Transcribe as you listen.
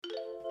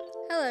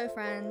Hello,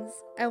 friends,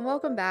 and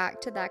welcome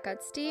back to That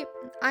Got Steep.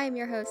 I am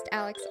your host,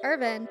 Alex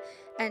Irvin,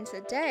 and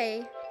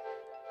today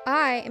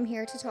I am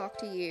here to talk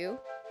to you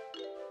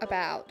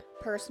about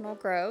personal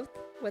growth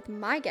with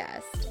my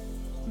guest,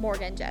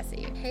 Morgan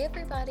Jesse. Hey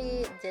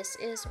everybody, this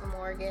is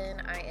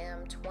Morgan. I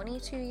am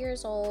 22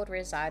 years old,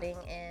 residing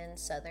in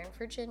Southern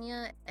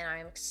Virginia, and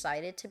I'm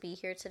excited to be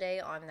here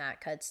today on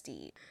That Cuts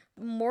Deep.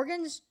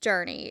 Morgan's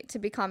journey to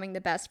becoming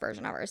the best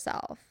version of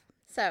herself.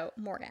 So,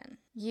 Morgan,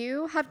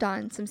 you have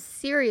done some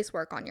serious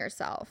work on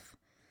yourself,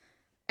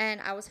 and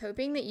I was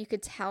hoping that you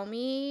could tell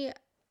me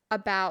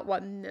about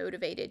what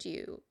motivated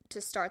you to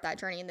start that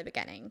journey in the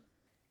beginning.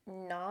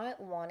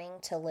 Not wanting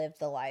to live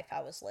the life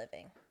I was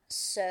living.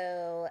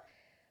 So,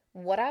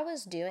 what I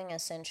was doing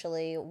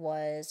essentially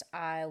was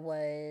I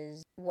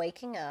was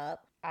waking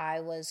up, I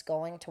was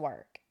going to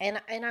work, and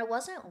I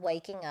wasn't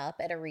waking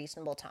up at a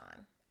reasonable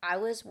time. I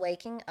was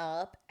waking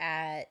up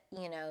at,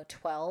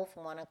 12,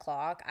 1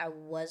 o'clock. I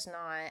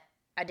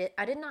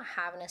did not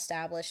have an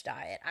established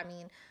diet. I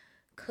mean,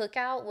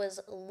 Cookout was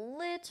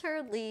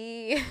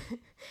literally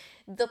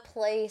the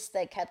place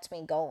that kept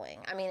me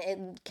going. I mean,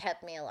 it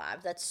kept me alive.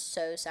 That's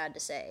so sad to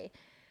say.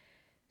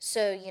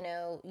 So,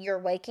 you're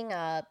waking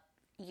up,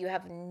 you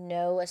have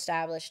no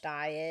established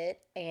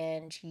diet,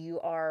 and you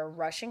are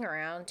rushing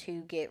around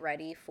to get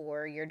ready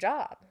for your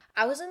job.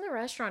 I was in the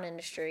restaurant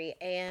industry,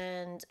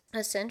 and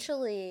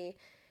essentially,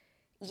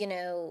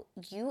 you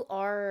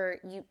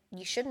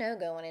should know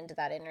going into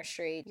that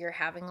industry, you're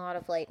having a lot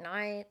of late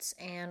nights,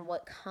 and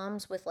what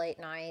comes with late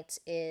nights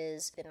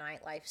is the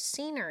nightlife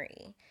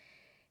scenery.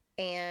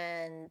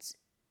 And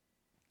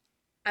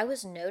I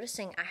was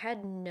noticing I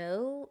had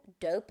no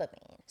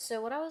dopamine.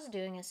 So what I was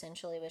doing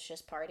essentially was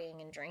just partying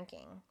and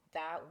drinking.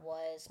 That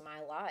was my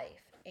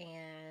life.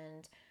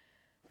 And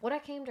what I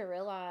came to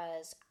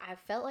realize, I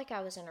felt like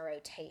I was in a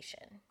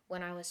rotation.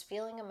 When I was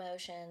feeling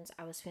emotions,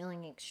 I was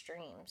feeling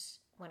extremes.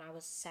 When I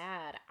was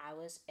sad, I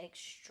was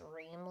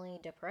extremely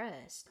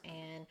depressed.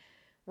 And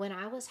when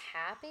I was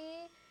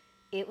happy,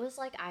 it was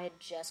like I had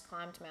just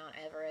climbed Mount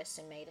Everest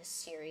and made a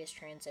serious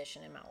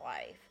transition in my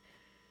life.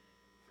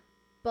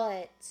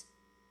 But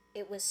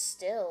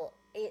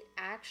it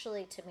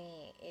actually to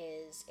me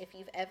is, if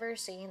you've ever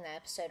seen the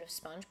episode of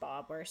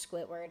SpongeBob where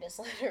Squidward is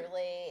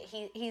literally,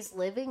 he's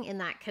living in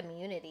that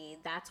community,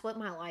 that's what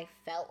my life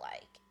felt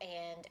like.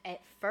 And at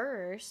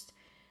first,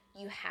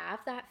 you have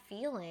that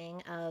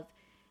feeling of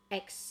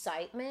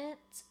excitement,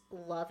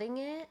 loving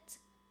it,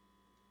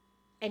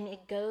 and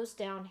it goes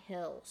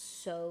downhill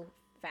so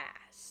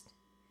fast.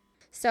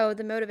 So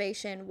the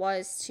motivation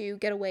was to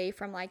get away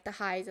from like the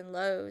highs and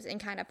lows and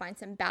kind of find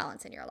some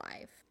balance in your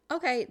life.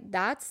 Okay,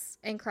 that's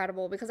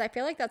incredible, because I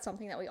feel like that's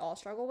something that we all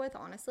struggle with,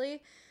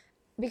 honestly.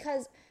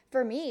 Because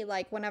for me,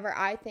 like whenever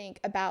I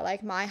think about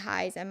like my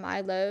highs and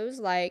my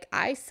lows, like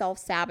I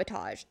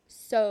self-sabotage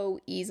so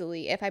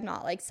easily if I'm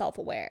not like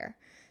self-aware.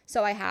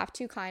 So I have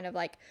to kind of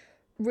like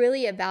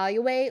really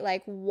evaluate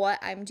like what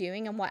I'm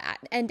doing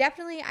and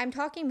definitely I'm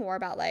talking more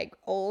about like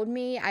old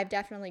me. I've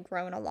definitely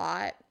grown a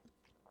lot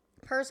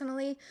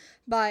personally,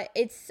 but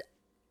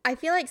I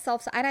feel like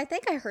and I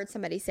think I heard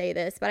somebody say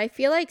this, but I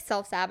feel like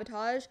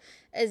self-sabotage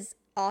is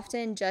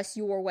often just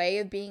your way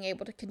of being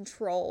able to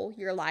control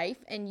your life,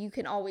 and you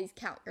can always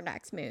count your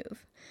next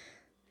move.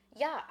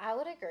 Yeah, I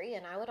would agree.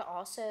 And I would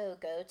also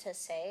go to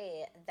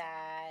say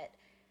that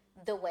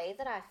the way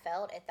that I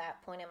felt at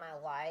that point in my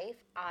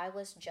life, I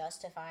was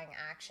justifying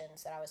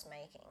actions that I was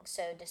making.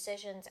 So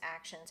decisions,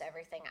 actions,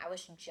 everything, I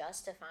was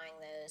justifying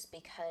those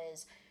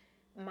because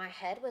my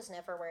head was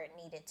never where it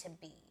needed to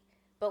be.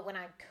 But when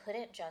I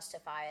couldn't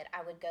justify it,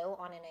 I would go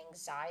on an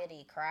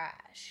anxiety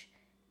crash.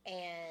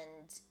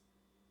 And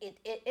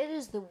it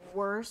is the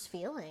worst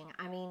feeling.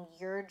 I mean,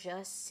 you're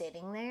just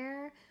sitting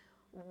there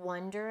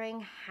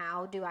wondering,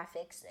 how do I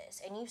fix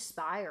this? And you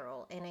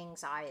spiral in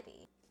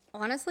anxiety.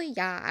 Honestly,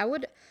 yeah, I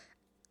would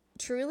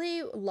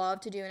truly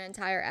love to do an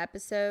entire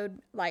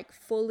episode like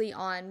fully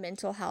on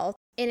mental health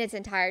in its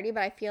entirety,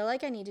 but I feel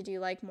like I need to do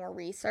like more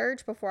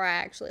research before I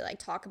actually like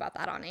talk about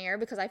that on air,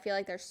 because I feel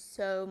like there's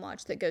so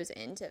much that goes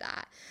into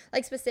that,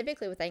 like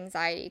specifically with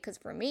anxiety. Because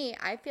for me,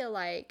 I feel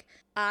like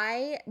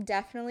I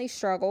definitely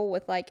struggle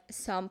with like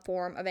some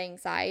form of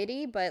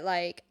anxiety, but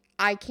like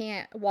I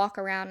can't walk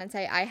around and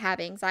say I have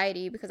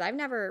anxiety because I've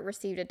never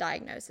received a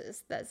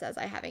diagnosis that says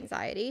I have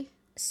anxiety.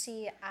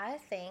 See, I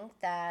think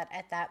that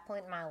at that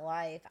point in my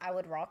life, I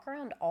would walk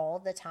around all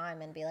the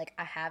time and be like,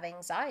 I have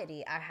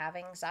anxiety, I have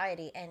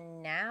anxiety.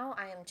 And now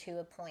I am to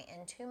a point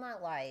into my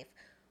life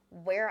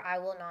where I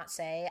will not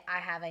say I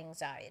have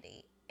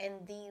anxiety.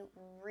 And the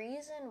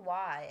reason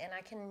why, and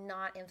I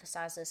cannot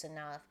emphasize this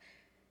enough,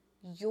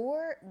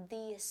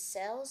 the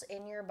cells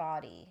in your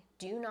body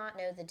do not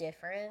know the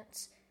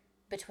difference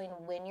between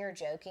when you're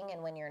joking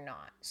and when you're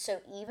not.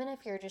 So even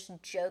if you're just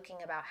joking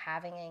about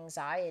having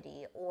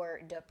anxiety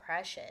or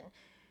depression,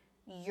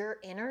 your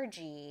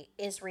energy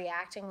is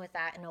reacting with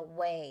that in a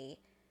way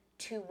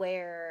to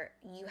where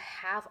you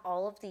have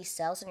all of these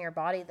cells in your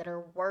body that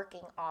are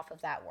working off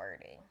of that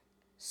wording.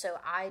 So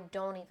I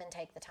don't even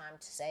take the time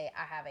to say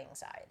I have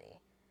anxiety.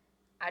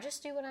 I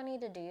just do what I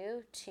need to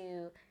do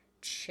to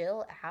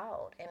chill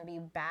out and be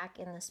back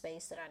in the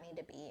space that I need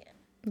to be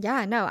in.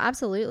 Yeah, no,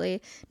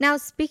 absolutely. Now,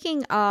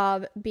 speaking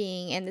of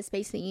being in the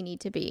space that you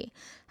need to be,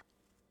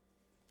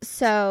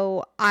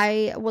 so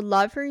I would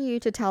love for you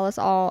to tell us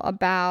all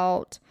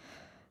about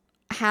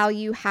how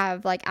you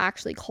have like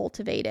actually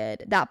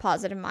cultivated that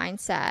positive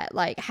mindset.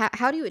 Like,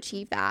 how do you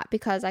achieve that?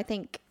 Because I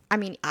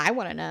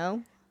want to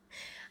know.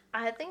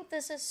 I think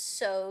this is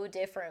so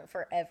different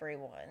for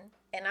everyone.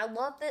 And I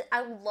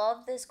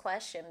love this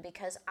question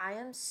because I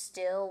am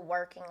still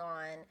working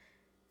on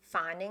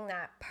finding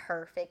that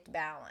perfect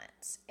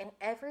balance. And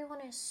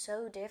everyone is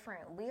so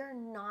different. We are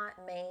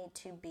not made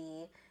to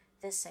be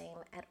the same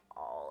at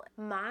all.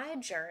 My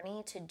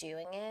journey to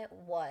doing it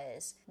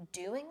was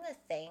doing the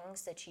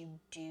things that you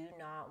do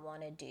not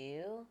want to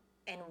do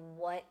and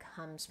what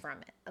comes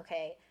from it.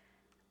 Okay.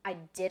 I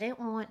didn't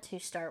want to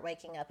start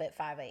waking up at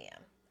 5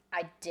 a.m.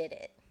 I did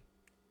it.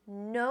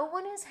 No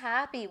one is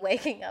happy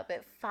waking up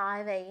at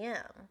 5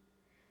 a.m.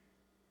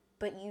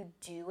 But you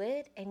do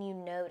it and you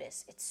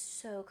notice. It's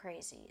so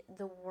crazy.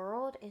 The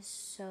world is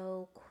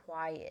so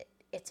quiet.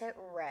 It's at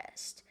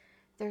rest.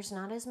 There's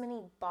not as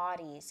many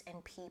bodies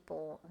and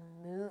people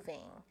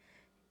moving,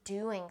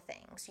 doing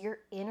things. Your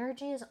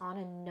energy is on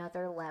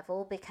another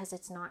level because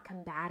it's not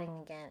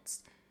combating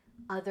against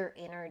other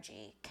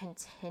energy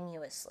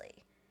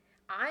continuously.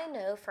 I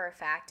know for a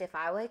fact if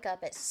I wake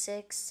up at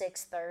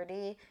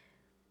 6:30,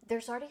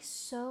 there's already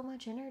so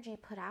much energy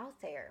put out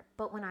there.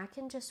 But when I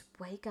can just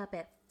wake up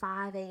at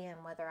 5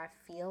 a.m., whether I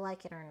feel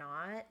like it or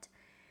not,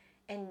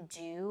 and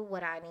do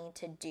what I need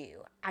to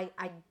do, I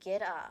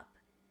get up,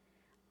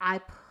 I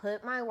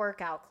put my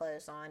workout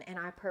clothes on, and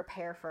I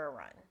prepare for a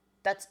run.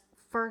 That's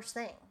first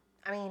thing.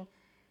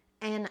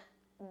 And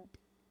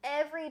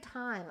every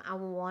time I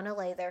want to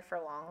lay there for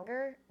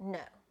longer,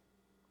 no,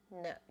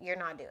 you're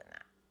not doing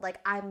that. Like,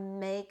 I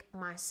make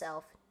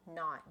myself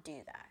not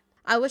do that.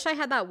 I wish I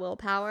had that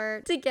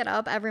willpower to get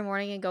up every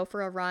morning and go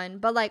for a run.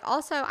 But like,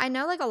 also, I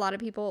know like a lot of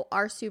people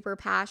are super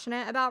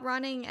passionate about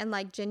running and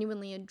like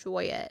genuinely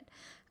enjoy it.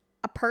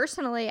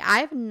 Personally,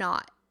 I've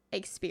not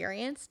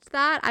experienced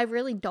that. I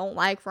really don't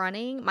like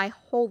running. My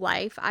whole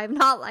life, I've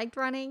not liked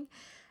running.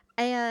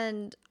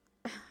 And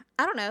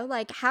I don't know,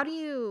 like,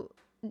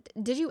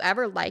 did you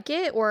ever like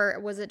it? Or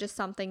was it just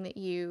something that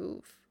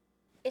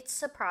It's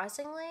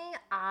surprisingly,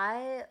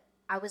 I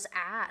was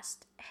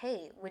asked,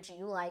 hey, would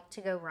you like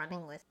to go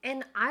running with?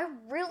 And I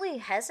really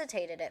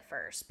hesitated at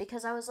first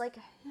because I was like,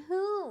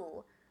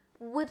 who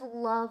would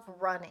love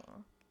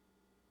running?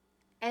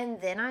 And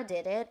then I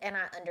did it and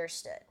I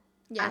understood.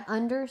 Yeah. I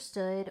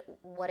understood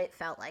what it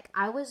felt like.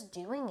 I was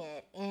doing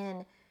it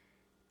in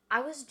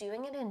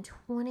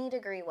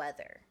 20-degree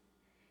weather.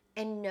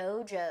 And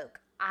no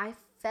joke, I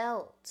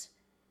felt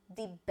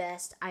the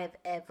best I have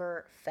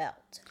ever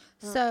felt.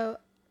 So,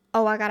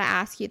 I gotta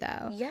ask you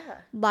though. Yeah.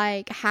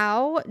 Like,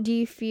 how do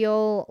you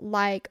feel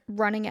like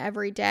running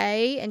every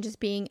day and just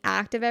being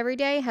active every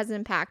day has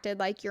impacted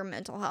like your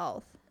mental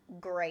health?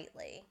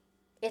 Greatly.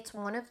 It's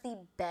one of the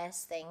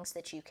best things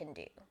that you can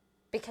do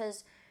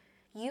because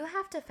you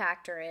have to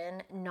factor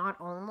in, not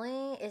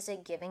only is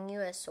it giving you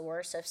a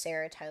source of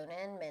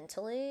serotonin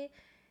mentally,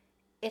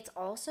 it's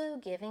also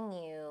giving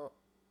you,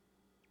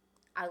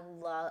 I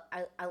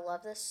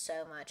love this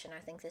so much, and I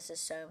think this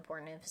is so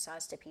important to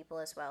emphasize to people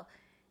as well.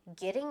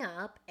 Getting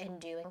up and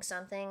doing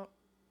something,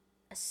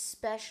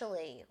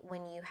 especially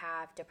when you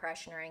have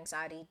depression or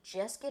anxiety,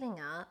 just getting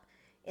up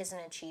is an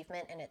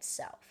achievement in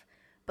itself.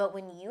 But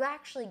when you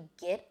actually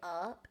get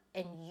up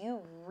and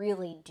you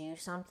really do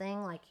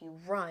something, like you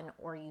run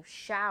or you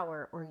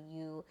shower or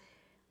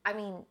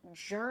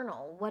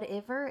journal,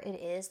 whatever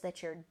it is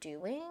that you're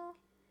doing,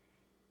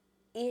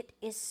 it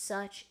is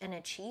such an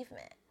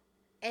achievement.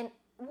 And,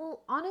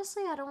 well,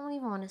 honestly, I don't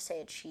even want to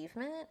say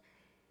achievement.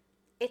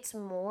 It's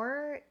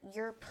more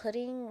you're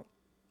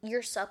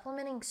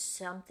supplementing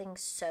something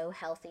so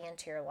healthy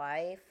into your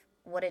life.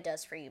 What it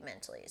does for you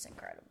mentally is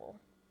incredible.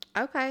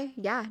 Okay.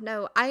 Yeah.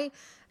 No, I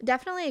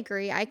definitely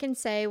agree. I can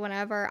say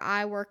whenever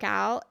I work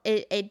out,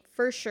 it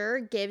for sure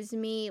gives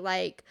me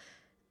like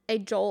a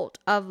jolt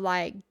of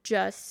like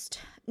just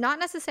not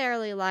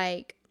necessarily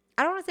like,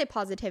 I don't want to say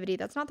positivity.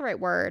 That's not the right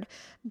word,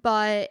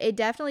 but it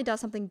definitely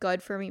does something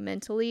good for me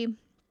mentally.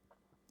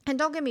 And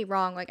don't get me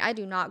wrong. Like, I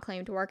do not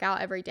claim to work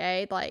out every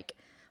day. Like,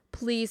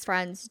 please,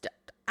 friends,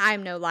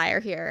 I'm no liar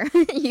here.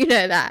 You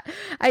know that.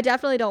 I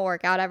definitely don't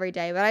work out every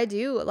day, but I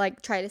do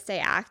like try to stay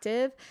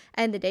active.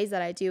 And the days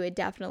that I do, it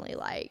definitely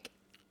like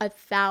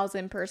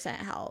 1,000%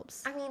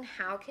 helps. I mean,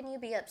 how can you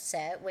be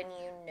upset when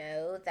you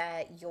know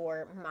that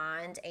your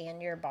mind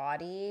and your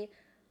body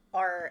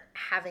are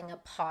having a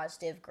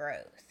positive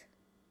growth?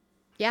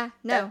 Yeah,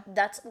 no.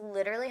 That's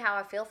literally how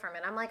I feel from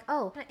it. I'm like,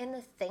 oh, and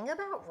the thing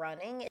about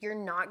running, you're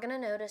not going to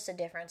notice a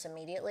difference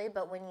immediately,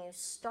 but when you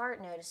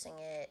start noticing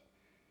it,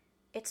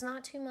 it's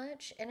not too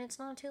much and it's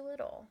not too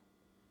little.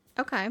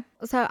 Okay.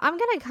 So I'm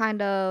going to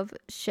kind of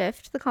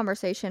shift the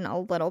conversation a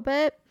little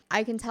bit.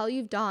 I can tell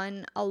you've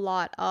done a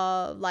lot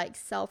of like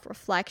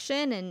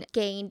self-reflection and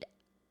gained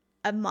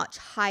a much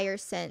higher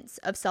sense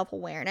of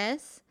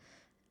self-awareness.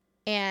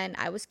 And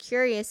I was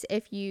curious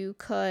if you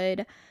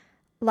could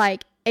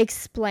like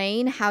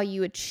explain how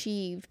you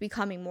achieved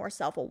becoming more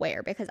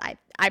self-aware, because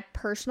I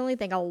personally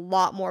think a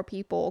lot more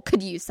people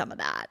could use some of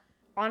that.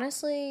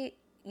 Honestly,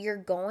 you're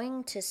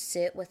going to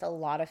sit with a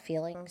lot of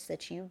feelings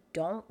that you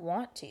don't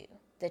want to,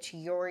 that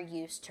you're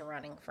used to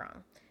running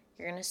from.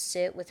 You're going to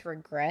sit with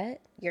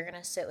regret. You're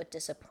going to sit with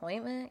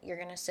disappointment. You're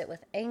going to sit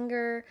with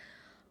anger.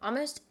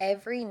 Almost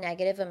every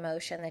negative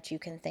emotion that you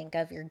can think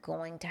of, you're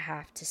going to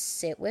have to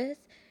sit with,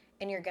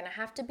 and you're going to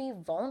have to be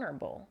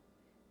vulnerable.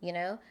 You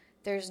know,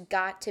 there's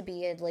got to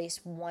be at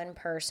least one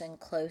person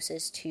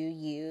closest to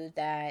you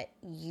that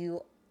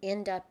you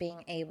end up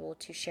being able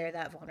to share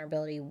that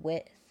vulnerability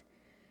with,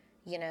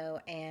 you know,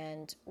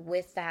 and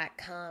with that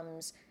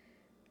comes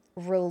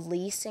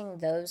releasing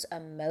those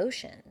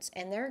emotions.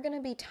 And there are going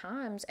to be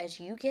times as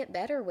you get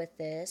better with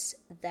this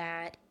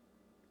that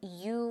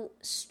you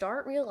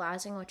start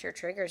realizing what your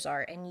triggers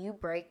are and you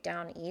break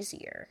down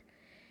easier.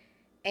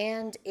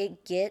 And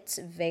it gets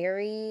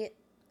very,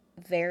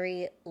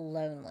 very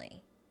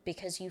lonely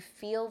because you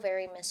feel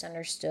very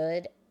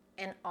misunderstood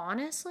and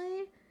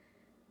honestly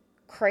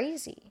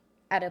crazy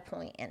at a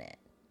point in it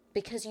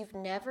because you've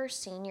never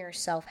seen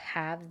yourself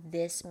have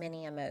this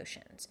many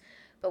emotions.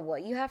 But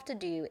what you have to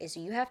do is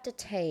you have to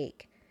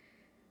take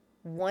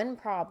one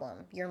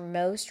problem, your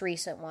most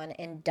recent one,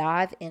 and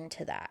dive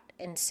into that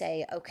and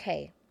say,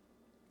 okay,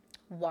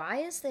 why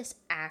is this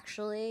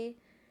actually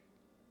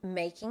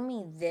making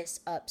me this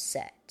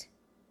upset?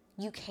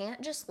 You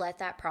can't just let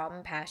that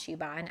problem pass you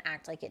by and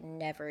act like it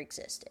never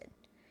existed.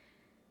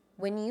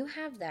 When you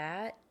have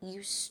that,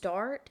 you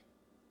start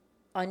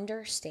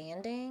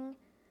understanding,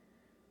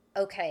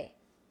 okay,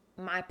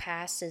 my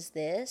past is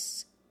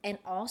this, and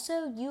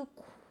also you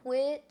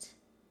quit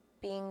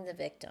being the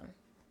victim.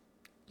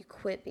 You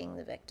quit being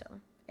the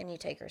victim and you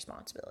take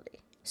responsibility.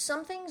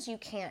 Some things you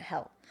can't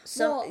help.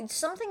 Some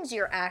things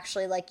you're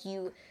actually like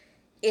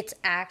it's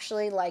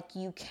actually like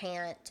you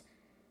can't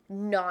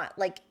not,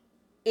 like,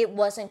 it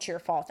wasn't your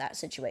fault that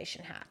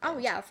situation happened. Oh,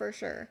 yeah, for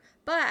sure.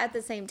 But at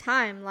the same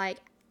time, like,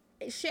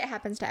 shit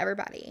happens to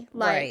everybody.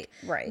 Like,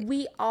 right.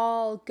 We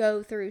all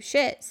go through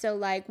shit. So,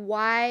 like,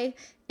 why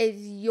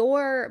is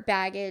your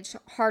baggage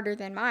harder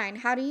than mine?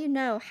 How do you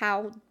know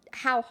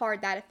how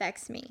hard that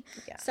affects me?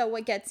 Yeah. So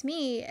what gets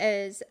me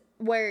is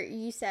where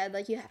you said,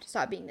 like, you have to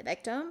stop being the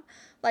victim.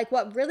 Like,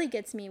 what really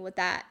gets me with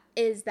that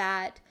is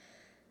that,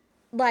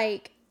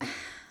 like,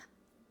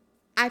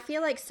 I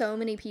feel like so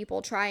many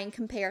people try and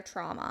compare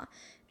trauma.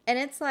 And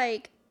it's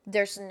like,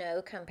 there's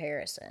no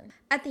comparison.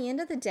 At the end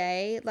of the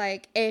day,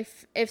 like,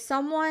 if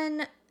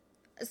someone's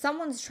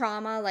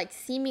trauma, like,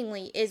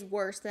 seemingly is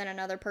worse than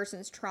another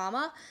person's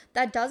trauma,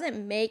 that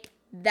doesn't make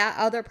that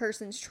other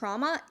person's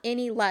trauma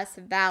any less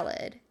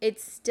valid.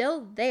 It's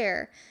still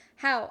there.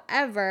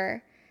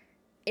 However,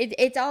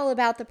 it's all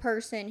about the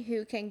person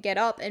who can get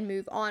up and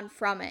move on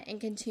from it and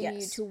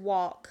continue to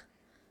walk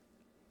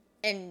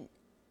and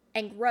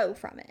grow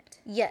from it.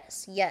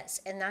 Yes.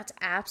 And that's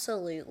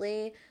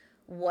absolutely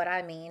what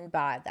I mean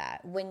by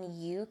that. When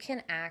you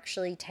can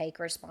actually take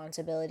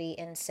responsibility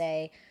and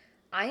say,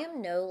 I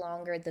am no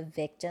longer the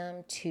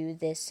victim to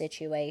this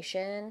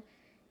situation.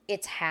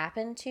 It's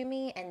happened to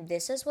me, and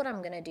this is what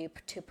I'm going to do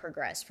to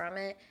progress from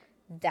it.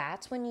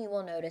 That's when you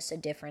will notice a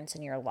difference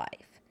in your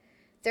life.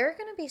 There are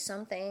going to be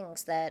some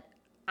things that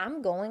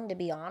I'm going to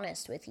be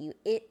honest with you.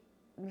 It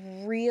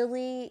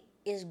really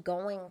is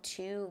going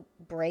to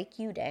break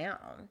you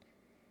down.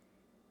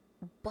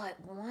 But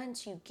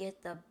once you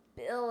get the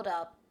build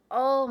up,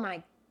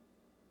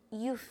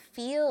 you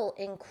feel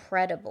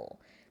incredible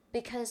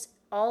because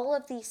all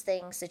of these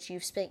things that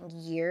you've spent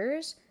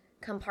years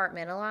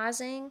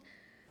compartmentalizing,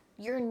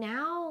 you're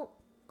now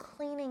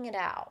cleaning it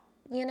out.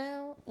 You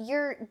know,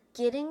 you're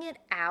getting it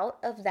out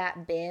of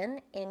that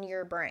bin in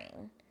your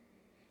brain,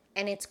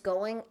 and it's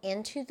going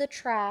into the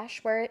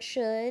trash where it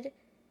should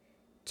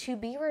to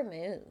be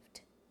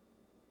removed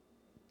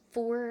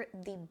for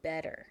the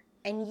better.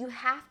 And you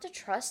have to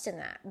trust in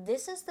that.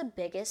 This is the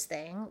biggest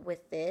thing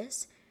with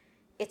this.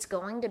 It's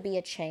going to be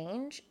a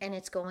change, and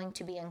it's going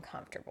to be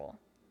uncomfortable.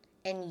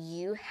 And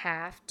you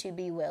have to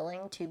be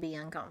willing to be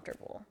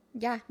uncomfortable.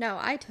 Yeah, no,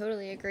 I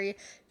totally agree.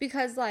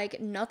 Because, like,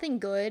 nothing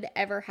good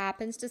ever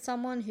happens to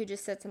someone who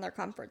just sits in their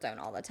comfort zone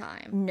all the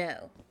time.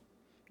 No.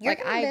 You're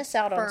going to miss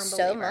out on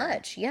so believer.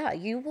 much. Yeah,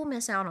 you will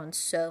miss out on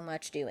so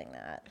much doing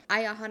that.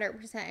 I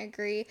 100%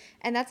 agree.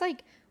 And that's,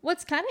 like,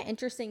 what's kind of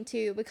interesting,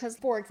 too. Because,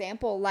 for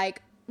example,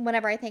 like,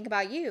 whenever I think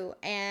about you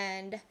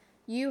and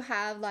you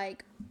have,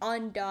 like,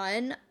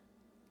 undone,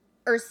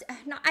 or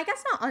I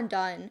guess not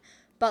undone,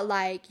 but,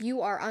 like,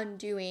 you are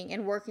undoing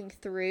and working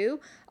through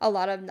a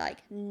lot of,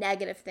 like,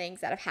 negative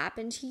things that have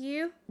happened to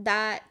you.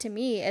 That, to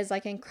me, is,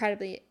 like,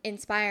 incredibly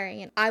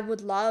inspiring. And I would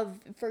love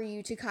for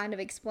you to kind of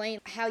explain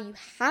how you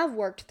have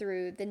worked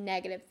through the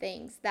negative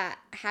things that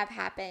have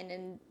happened.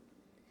 And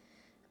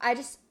I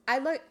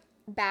look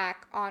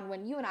back on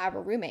when you and I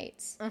were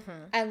roommates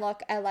and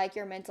look at, like,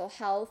 your mental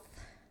health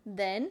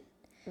then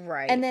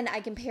Right. And then I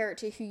compare it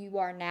to who you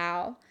are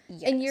now.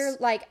 Yes. And you're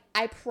like,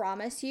 I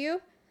promise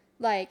you,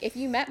 like, if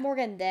you met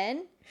Morgan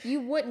then,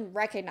 you wouldn't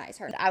recognize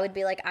her. I would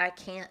be like, I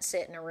can't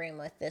sit in a room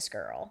with this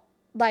girl.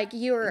 Like,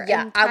 you're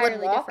I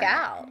would walk different.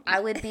 out. I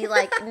would be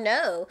like,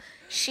 no,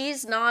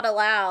 she's not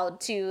allowed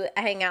to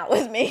hang out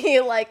with me.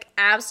 Like,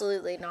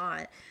 absolutely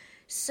not.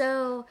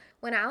 So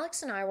when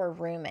Alex and I were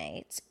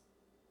roommates,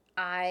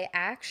 I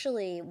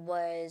actually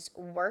was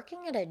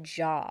working at a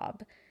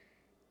job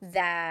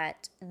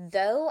that,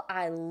 though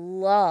I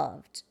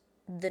loved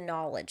the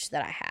knowledge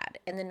that I had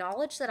and the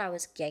knowledge that I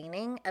was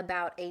gaining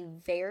about a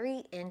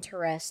very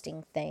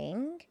interesting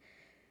thing,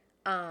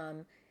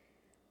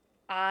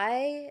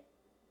 I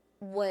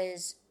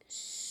was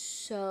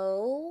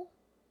so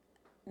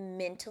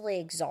mentally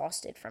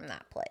exhausted from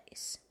that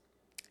place.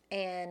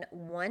 And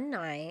one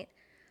night,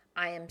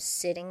 I am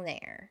sitting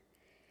there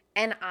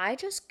and I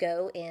just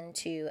go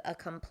into a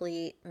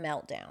complete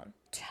meltdown.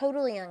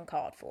 Totally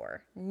uncalled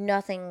for.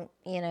 Nothing,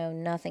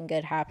 nothing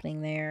good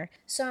happening there.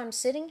 So I'm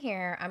sitting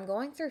here, I'm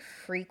going through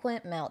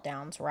frequent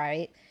meltdowns,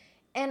 right?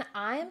 And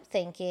I'm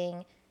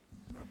thinking,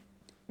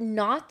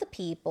 not the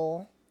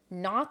people,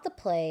 not the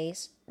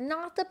place,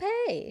 not the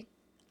pay.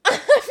 I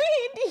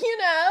mean,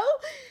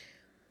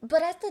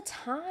 But at the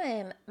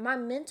time, my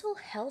mental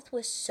health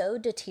was so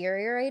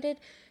deteriorated.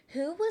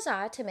 Who was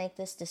I to make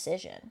this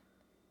decision?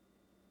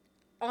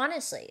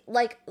 Honestly,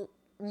 I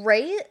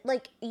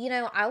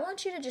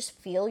want you to just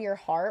feel your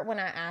heart when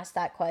I ask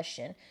that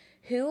question.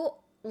 Who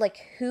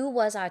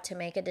was I to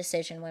make a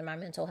decision when my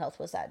mental health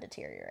was that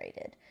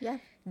deteriorated? Yeah.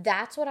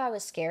 That's what I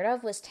was scared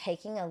of, was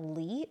taking a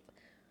leap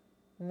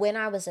when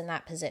I was in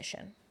that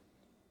position.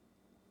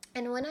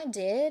 And when I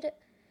did,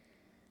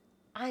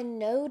 I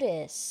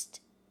noticed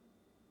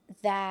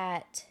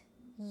that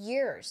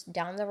years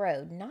down the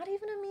road, not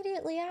even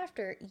immediately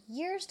after,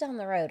 years down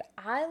the road,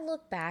 I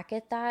look back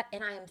at that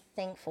and I am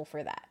thankful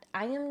for that.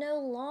 I am no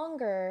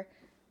longer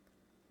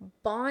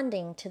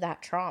bonding to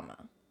that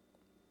trauma.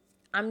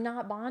 I'm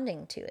not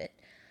bonding to it.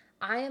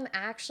 I am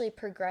actually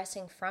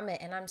progressing from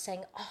it, and I'm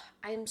saying, oh,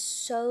 I'm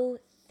so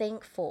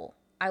thankful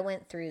I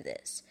went through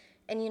this.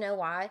 And you know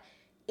why?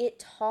 It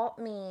taught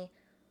me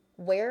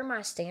where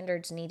my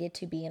standards needed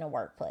to be in a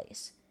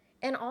workplace.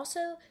 And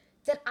also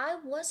that I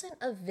wasn't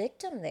a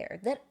victim there,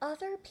 that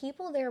other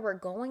people there were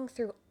going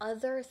through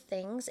other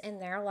things in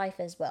their life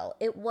as well.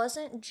 It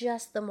wasn't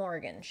just the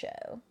Morgan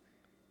show.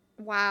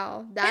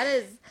 Wow.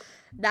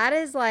 That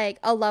is like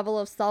a level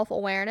of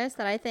self-awareness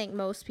that I think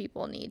most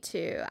people need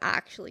to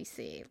actually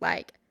see,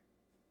 like,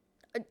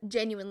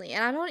 genuinely.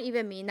 And I don't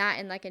even mean that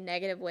in like a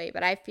negative way,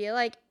 but I feel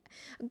like,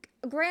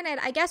 granted,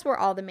 I guess we're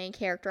all the main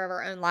character of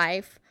our own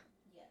life,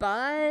 yes.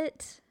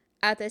 But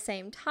at the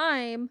same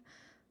time,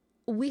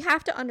 we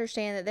have to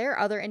understand that there are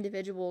other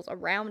individuals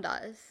around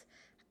us.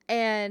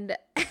 And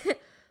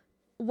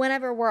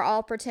whenever we're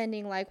all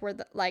pretending like we're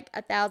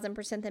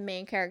 1,000% the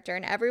main character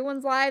in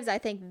everyone's lives, I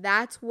think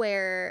that's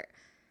where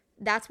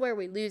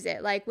we lose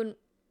it. Like, when,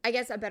 I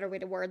guess a better way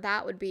to word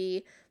that would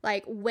be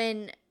like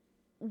when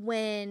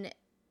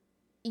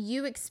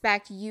you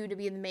expect you to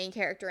be the main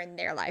character in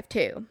their life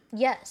too.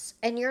 Yes,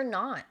 and you're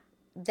not.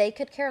 They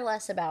could care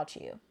less about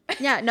you.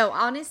 Yeah, no,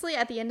 honestly,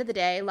 at the end of the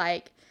day,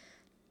 like,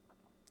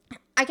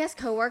 I guess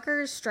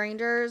coworkers,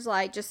 strangers,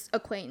 like just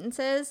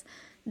acquaintances,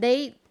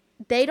 they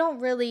don't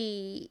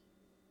really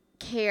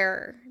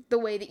care the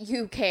way that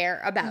you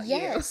care about you.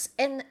 Yes,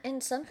 and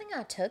something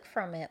I took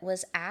from it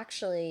was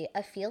actually,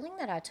 a feeling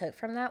that I took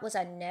from that was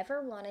I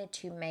never wanted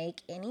to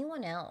make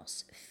anyone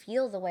else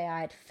feel the way I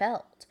had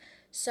felt.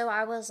 So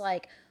I was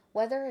like,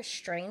 whether a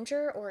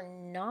stranger or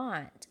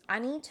not, I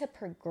need to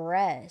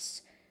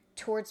progress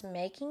towards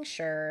making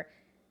sure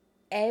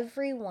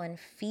everyone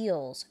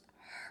feels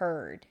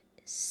heard,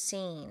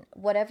 seen,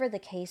 whatever the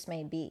case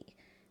may be.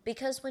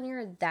 Because when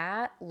you're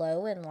that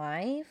low in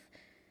life,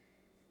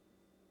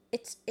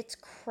 it's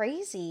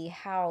crazy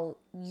how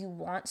you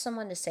want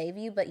someone to save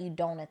you, but you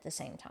don't at the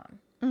same time.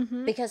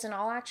 Mm-hmm. Because in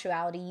all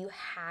actuality, you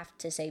have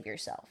to save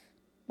yourself.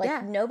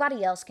 Like,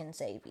 nobody else can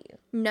save you.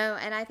 No,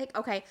 and I think,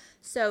 okay,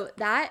 so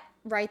that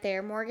right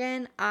there,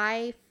 Morgan,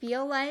 I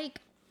feel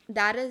like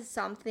that is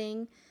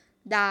something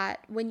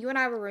that when you and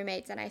I were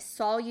roommates and I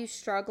saw you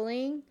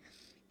struggling,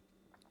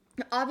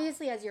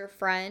 obviously as your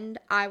friend,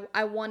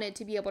 I wanted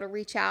to be able to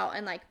reach out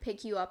and like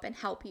pick you up and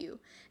help you.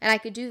 And I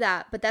could do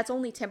that, but that's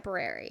only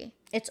temporary.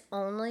 It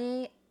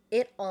only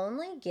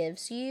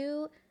gives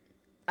you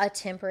a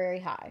temporary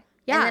high.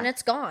 Yeah. And then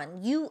it's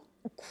gone. You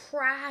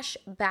crash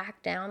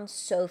back down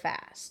so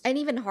fast. And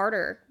even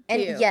harder, too.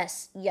 And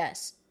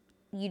yes,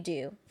 you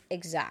do.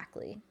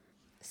 Exactly.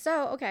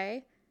 So,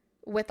 okay.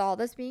 With all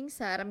this being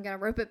said, I'm going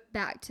to rope it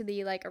back to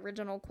the like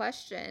original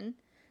question.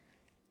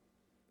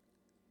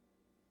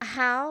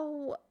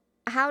 How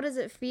does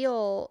it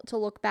feel to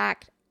look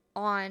back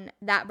on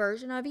that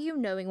version of you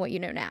knowing what you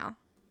know now?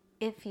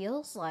 It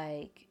feels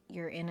like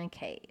you're in a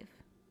cave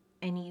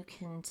and you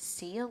can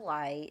see a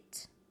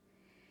light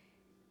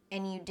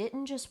and you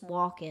didn't just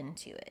walk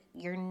into it.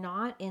 You're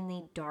not in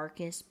the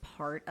darkest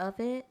part of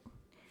it.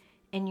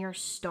 and you're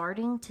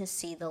starting to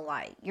see the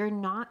light. You're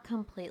not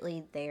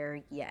completely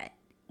there yet.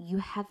 You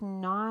have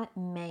not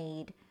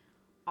made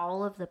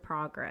all of the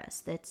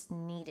progress that's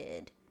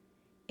needed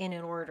in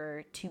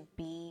order to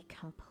be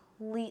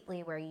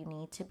completely where you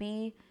need to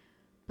be,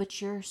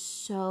 but you're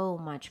so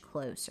much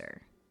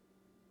closer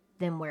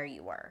than where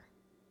you were.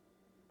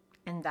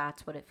 And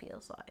that's what it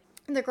feels like.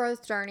 The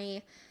growth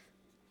journey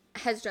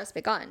has just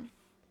begun.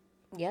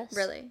 Yes.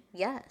 Really.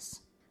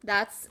 Yes.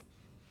 That's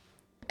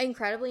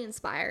incredibly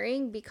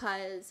inspiring,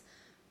 because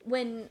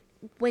when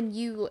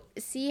you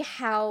see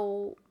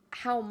how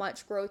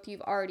much growth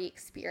you've already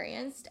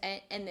experienced,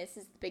 and this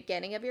is the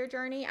beginning of your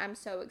journey, I'm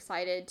so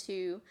excited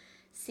to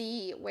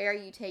see where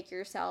you take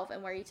yourself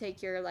and where you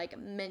take your like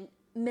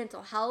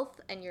mental health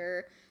and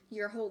your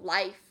whole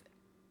life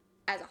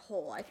as a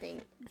whole, I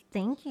think.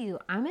 Thank you.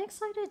 I'm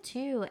excited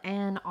too.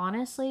 And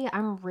honestly,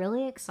 I'm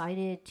really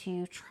excited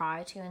to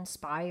try to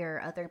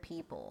inspire other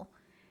people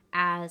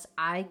as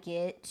I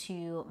get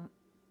to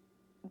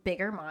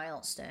bigger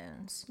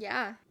milestones.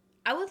 Yeah.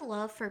 I would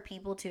love for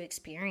people to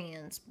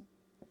experience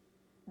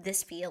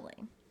this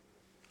feeling.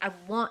 I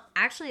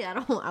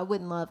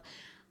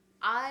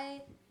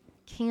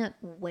can't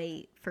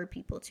wait for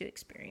people to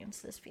experience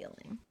this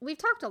feeling. We've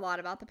talked a lot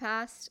about the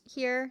past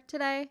here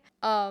today.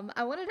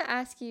 I wanted to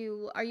ask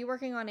you, are you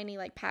working on any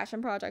like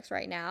passion projects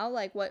right now?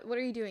 Like what are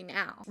you doing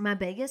now? My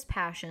biggest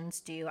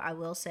passions I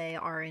will say,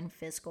 are in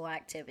physical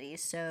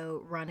activities.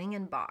 So running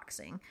and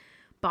boxing.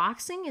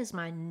 Boxing is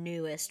my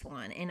newest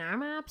one, and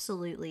I'm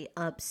absolutely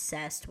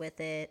obsessed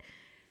with it.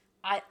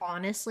 I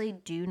honestly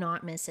do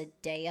not miss a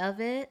day of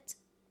it.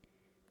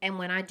 And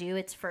when I do,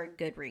 it's for a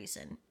good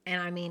reason.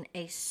 And I mean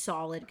a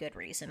solid good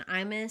reason.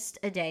 I missed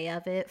a day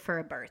of it for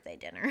a birthday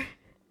dinner.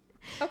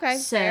 Okay.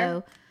 So,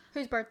 fair.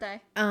 Whose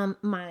birthday?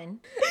 Mine.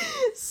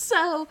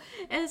 So,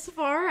 as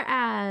far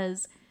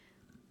as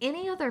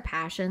any other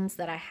passions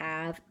that I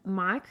have,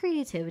 my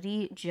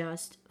creativity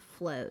just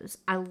flows.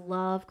 I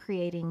love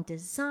creating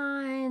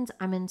designs.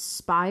 I'm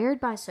inspired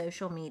by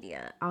social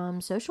media.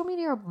 Social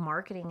media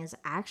marketing is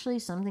actually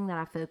something that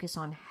I focus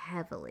on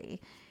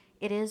heavily.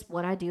 It is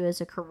what I do as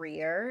a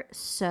career,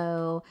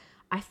 so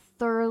I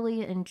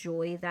thoroughly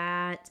enjoy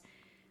that.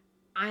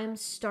 I'm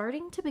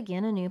starting to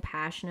begin a new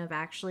passion of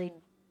actually,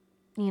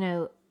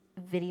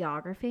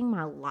 videographing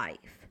my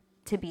life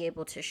to be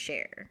able to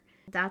share.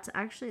 That's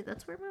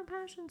where my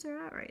passions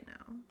are at right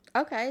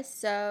now. Okay,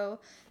 so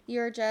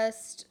you're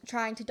just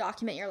trying to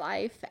document your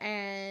life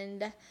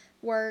and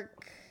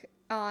work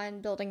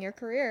on building your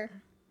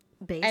career.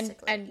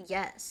 Basically, and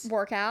yes.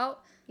 Work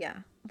out. Yeah.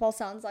 Well,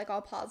 sounds like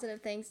all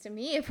positive things to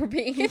me, if we're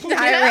being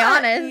entirely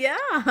honest.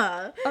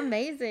 Yeah.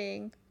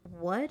 Amazing.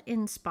 What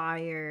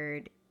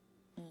inspired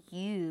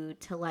you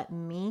to let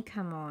me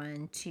come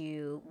on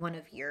to one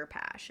of your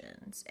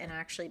passions and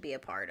actually be a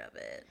part of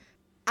it?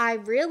 I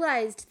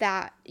realized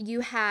that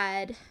you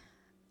had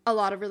a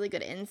lot of really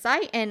good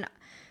insight, and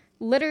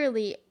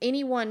literally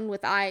anyone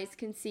with eyes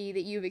can see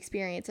that you've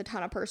experienced a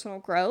ton of personal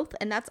growth,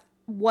 and that's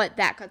what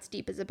That Cuts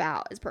Deep is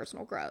about, is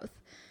personal growth.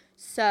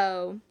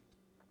 So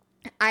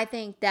I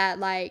think that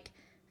like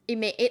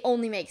it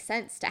only makes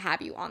sense to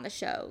have you on the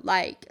show.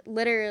 Like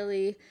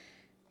literally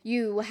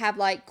you have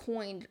like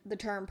coined the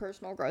term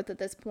personal growth at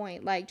this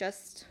point. Like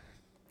just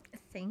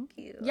thank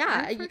you.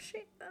 Yeah. I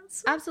appreciate that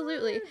so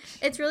absolutely much.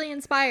 It's really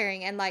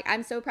inspiring, and like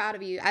I'm so proud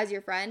of you as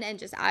your friend, and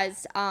just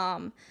as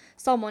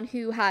someone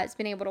who has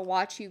been able to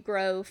watch you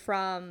grow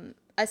from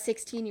a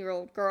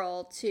 16-year-old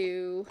girl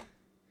to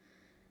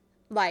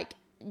like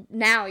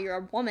now you're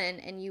a woman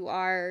and you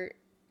are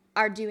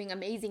doing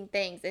amazing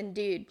things. And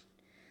dude,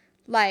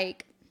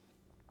 like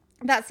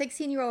that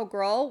 16-year-old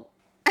girl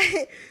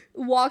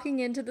walking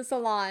into the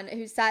salon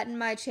who sat in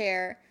my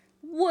chair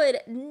would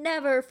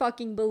never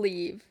fucking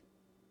believe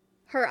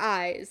her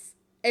eyes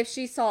if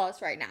she saw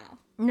us right now.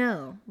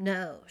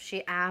 No,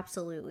 she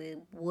absolutely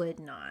would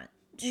not.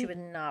 She would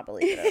not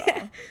believe it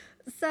at all.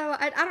 So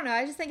I don't know,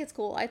 I just think it's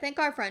cool. I think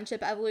our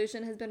friendship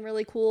evolution has been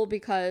really cool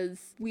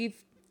because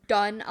we've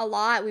done a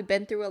lot, we've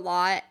been through a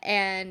lot,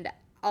 and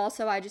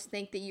also I just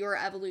think that your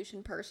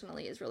evolution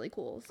personally is really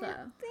cool. So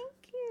thank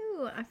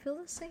you. I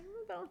feel the same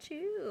about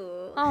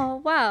you.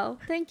 Oh wow,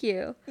 thank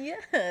you.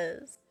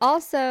 Yes.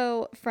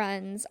 Also,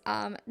 friends,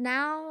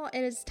 now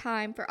it is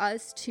time for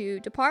us to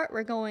depart.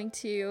 We're going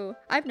to,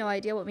 I have no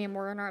idea what me and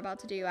Morgan are about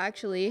to do,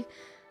 actually.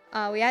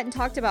 We hadn't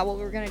talked about what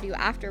we were going to do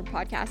after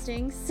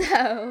podcasting,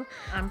 so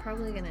I'm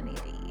probably going to need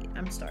to eat.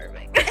 I'm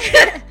starving.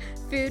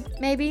 Food,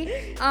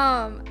 maybe.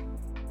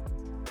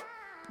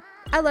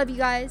 I love you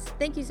guys.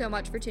 Thank you so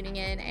much for tuning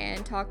in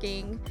and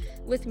talking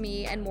with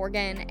me and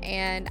Morgan,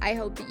 and I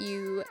hope that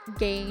you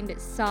gained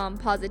some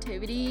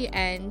positivity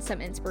and some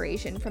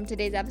inspiration from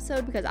today's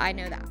episode, because I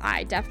know that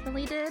I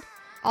definitely did.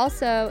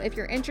 Also, if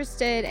you're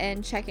interested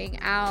in checking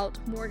out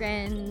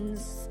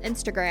Morgan's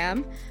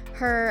Instagram,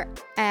 her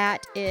 @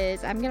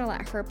 is, I'm going to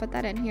let her put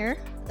that in here.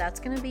 That's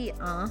going to be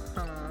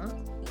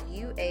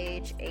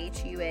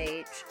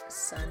UHHUH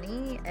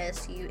Sunny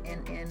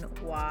SUNNY00.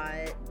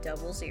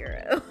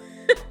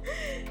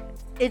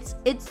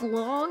 It's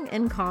long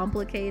and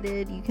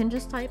complicated. You can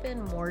just type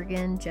in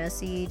Morgan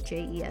Jessie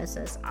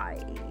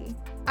JESSIE.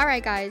 All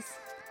right, guys.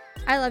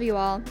 I love you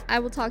all. I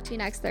will talk to you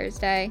next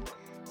Thursday,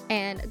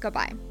 and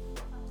goodbye.